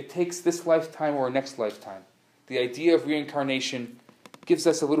it takes this lifetime or a next lifetime, the idea of reincarnation gives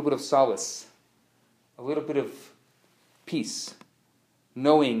us a little bit of solace, a little bit of peace,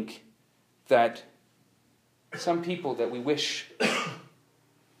 knowing that some people that we wish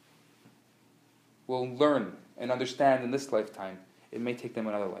will learn and understand in this lifetime, it may take them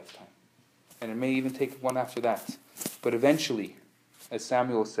another lifetime. And it may even take one after that. But eventually, as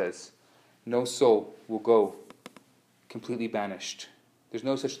Samuel says, no soul will go completely banished. There's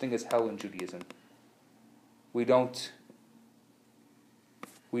no such thing as hell in Judaism. We don't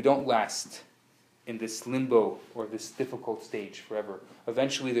last in this limbo or this difficult stage forever.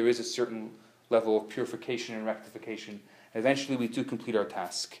 Eventually there is a certain level of purification and rectification. Eventually we do complete our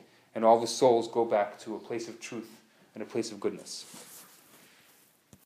task. And all the souls go back to a place of truth and a place of goodness.